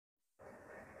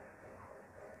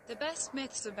The best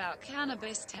myths about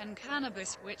cannabis. 10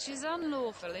 Cannabis, which is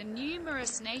unlawful in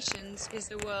numerous nations, is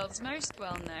the world's most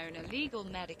well-known illegal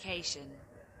medication.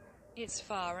 It's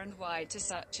far and wide to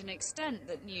such an extent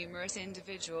that numerous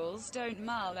individuals don't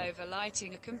mull over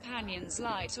lighting a companion's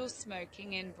light or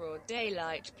smoking in broad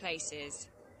daylight places.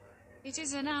 It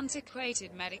is an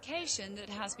antiquated medication that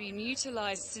has been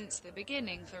utilized since the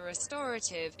beginning for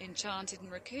restorative, enchanted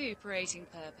and recuperating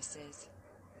purposes.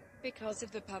 Because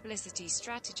of the publicity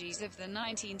strategies of the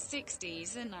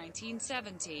 1960s and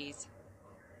 1970s.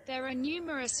 There are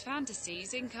numerous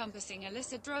fantasies encompassing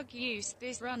illicit drug use.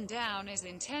 This rundown is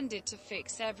intended to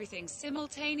fix everything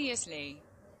simultaneously.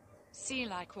 See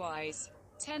likewise.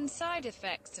 10 side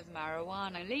effects of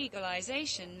marijuana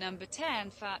legalization. Number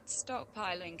 10. Fat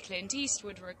stockpiling. Clint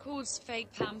Eastwood records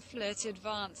fake pamphlet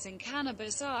advancing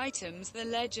cannabis items. The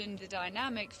legend, the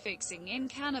dynamic fixing in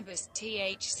cannabis,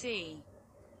 THC,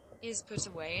 is put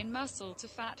away in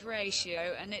muscle-to-fat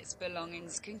ratio, and its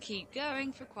belongings can keep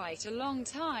going for quite a long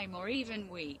time or even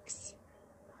weeks.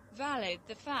 Valid.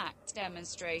 The facts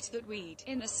demonstrate that weed,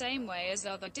 in the same way as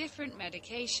other different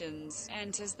medications,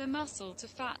 enters the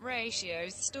muscle-to-fat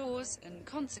ratios stores, and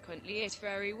consequently it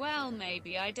very well may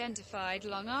be identified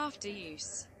long after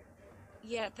use.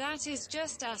 Yet that is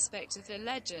just aspect of the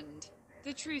legend.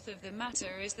 The truth of the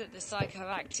matter is that the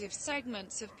psychoactive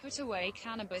segments of put-away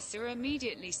cannabis are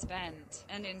immediately spent,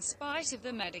 and in spite of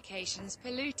the medication's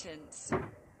pollutants,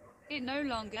 it no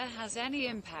longer has any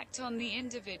impact on the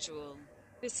individual.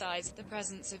 Besides, the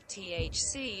presence of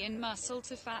THC in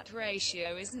muscle-to-fat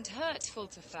ratio isn't hurtful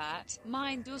to fat,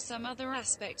 mind or some other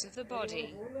aspect of the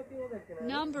body.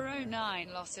 Number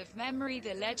 09. Loss of memory.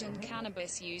 The legend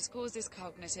cannabis use causes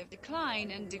cognitive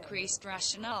decline and decreased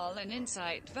rationale and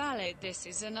insight. Valid. This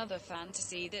is another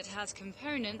fantasy that has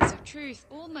components of truth.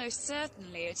 Almost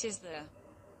certainly it is the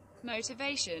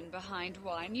motivation behind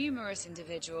why numerous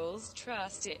individuals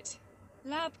trust it.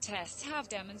 Lab tests have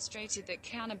demonstrated that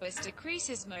cannabis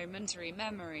decreases momentary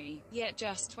memory, yet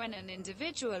just when an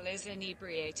individual is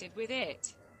inebriated with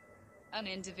it. An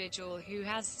individual who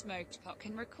has smoked pot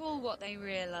can recall what they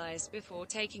realized before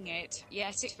taking it,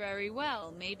 yet it very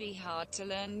well may be hard to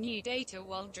learn new data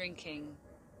while drinking.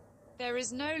 There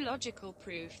is no logical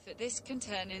proof that this can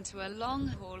turn into a long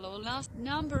haul or last.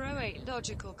 Number 08.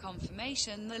 Logical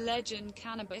confirmation. The legend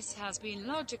cannabis has been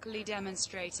logically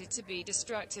demonstrated to be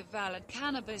destructive. Valid.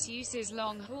 Cannabis use is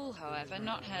long haul, however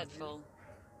not hurtful.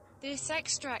 This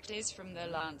extract is from The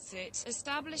Lancet,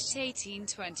 established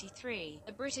 1823,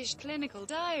 a British clinical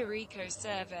diary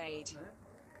co-surveyed.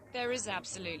 There is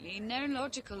absolutely no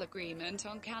logical agreement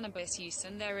on cannabis use,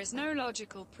 and there is no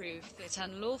logical proof that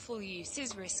unlawful use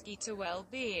is risky to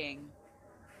well-being.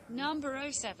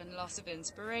 Number 07. Loss of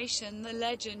inspiration. The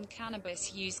legend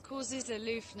cannabis use causes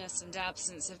aloofness and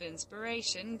absence of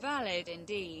inspiration. Valid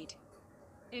indeed.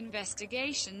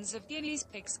 Investigations of guinea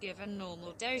pigs given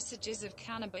normal dosages of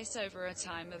cannabis over a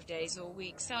time of days or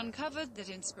weeks uncovered that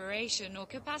inspiration or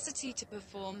capacity to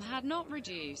perform had not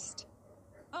reduced.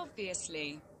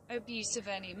 Obviously, abuse of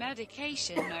any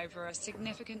medication over a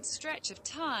significant stretch of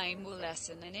time will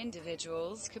lessen an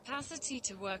individual's capacity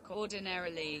to work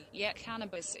ordinarily, yet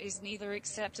cannabis is neither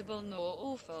acceptable nor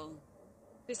awful.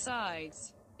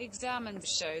 Besides, examines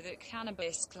show that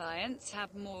cannabis clients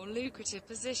have more lucrative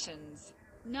positions.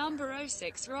 Number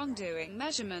 06. Wrongdoing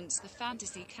measurements. The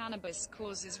fantasy cannabis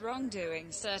causes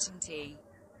wrongdoing certainty.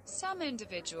 Some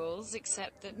individuals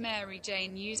accept that Mary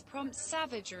Jane use prompts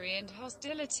savagery and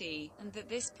hostility, and that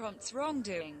this prompts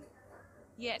wrongdoing.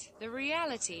 Yet, the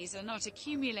realities are not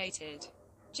accumulated.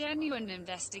 Genuine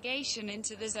investigation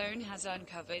into the zone has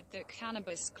uncovered that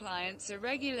cannabis clients are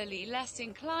regularly less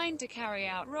inclined to carry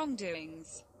out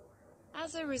wrongdoings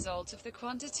as a result of the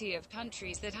quantity of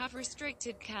countries that have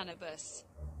restricted cannabis.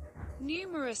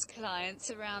 Numerous clients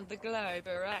around the globe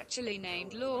are actually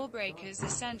named lawbreakers,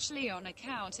 essentially on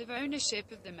account of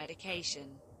ownership of the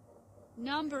medication.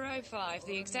 Number 05.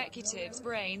 The executive's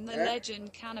brain. The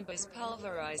legend cannabis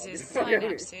pulverizes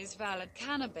synapses. Valid.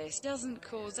 Cannabis doesn't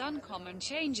cause uncommon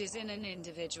changes in an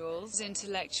individual's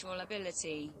intellectual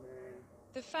ability.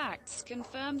 The facts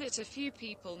confirm that a few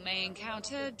people may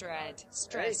encounter dread,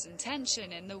 stress and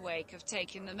tension in the wake of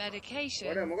taking the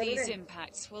medication. These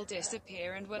impacts will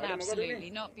disappear and will absolutely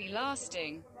not be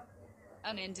lasting.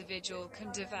 An individual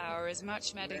can devour as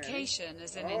much medication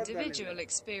as an individual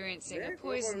experiencing a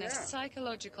poisonous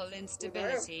psychological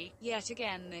instability. Yet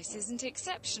again, this isn't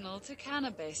exceptional to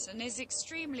cannabis and is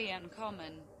extremely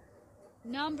uncommon.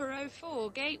 Number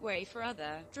 04. Gateway for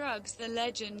other drugs. The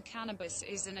legend cannabis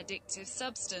is an addictive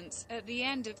substance. At the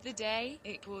end of the day,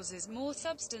 it causes more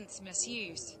substance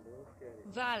misuse.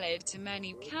 Valid to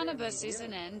many, cannabis is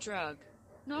an end drug,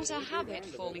 not a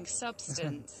habit-forming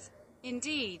substance.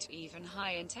 Indeed, even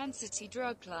high-intensity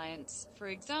drug clients, for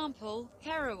example,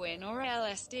 heroin or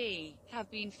LSD,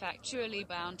 have been factually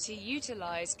bound to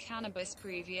utilize cannabis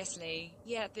previously,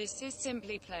 yet this is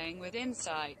simply playing with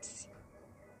insights.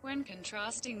 When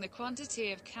contrasting the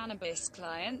quantity of cannabis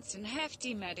clients and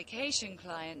hefty medication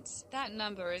clients, that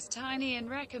number is tiny and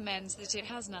recommends that it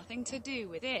has nothing to do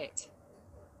with it.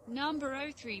 Number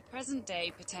 03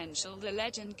 Present-day potential. The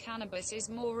legend cannabis is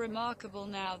more remarkable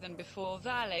now than before.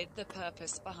 Valid. The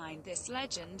purpose behind this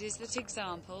legend is that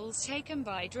examples taken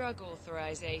by drug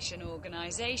authorization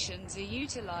organizations are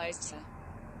utilized to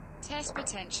test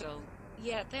potential.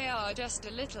 Yet they are just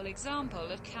a little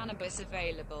example of cannabis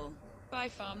available. By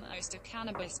far most of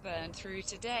cannabis burned through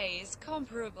today is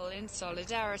comparable in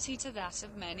solidarity to that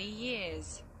of many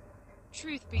years.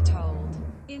 Truth be told,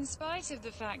 in spite of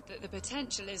the fact that the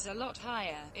potential is a lot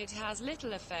higher, it has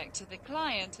little effect to the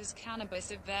client, as cannabis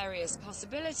of various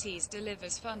possibilities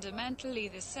delivers fundamentally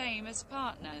the same as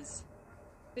partners.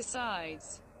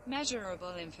 Besides,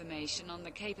 measurable information on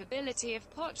the capability of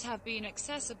pot have been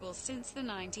accessible since the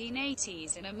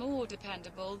 1980s in a more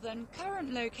dependable than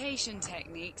current location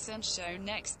techniques and shown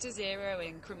next to zero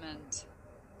increment.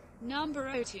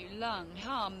 Number 02 Lung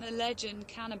harm. The legend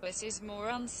cannabis is more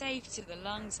unsafe to the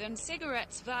lungs than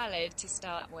cigarettes. Valid to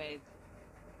start with.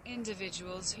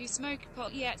 Individuals who smoke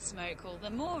pot yet smoke all the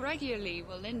more regularly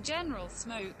will in general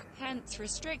smoke, hence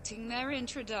restricting their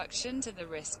introduction to the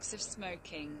risks of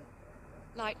smoking.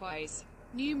 Likewise,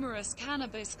 numerous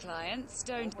cannabis clients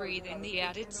don't breathe in the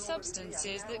added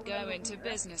substances that go into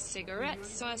business cigarettes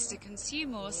so as to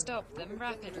consume or stop them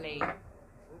rapidly.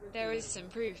 There is some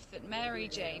proof that Mary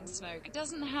Jane smoke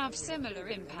doesn't have similar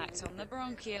impact on the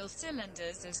bronchial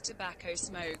cylinders as tobacco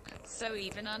smoke, so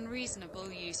even unreasonable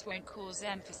use won't cause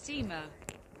emphysema.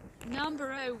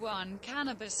 Number 01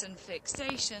 Cannabis and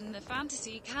fixation. The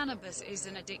fantasy cannabis is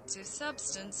an addictive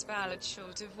substance. Valid.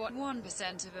 Short of what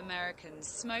 1% of Americans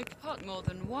smoke pot more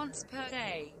than once per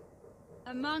day.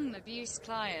 Among abuse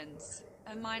clients,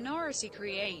 a minority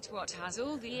create what has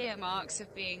all the earmarks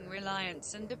of being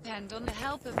reliant and depend on the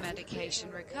help of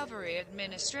medication recovery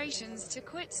administrations to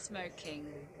quit smoking.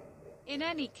 In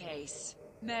any case,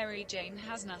 Mary Jane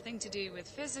has nothing to do with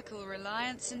physical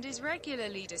reliance and is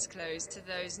regularly disclosed to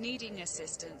those needing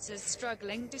assistance as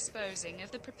struggling disposing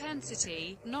of the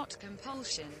propensity, not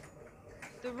compulsion.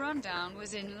 The rundown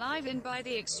was enlivened by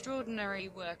the extraordinary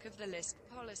work of the List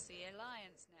Policy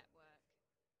Alliance.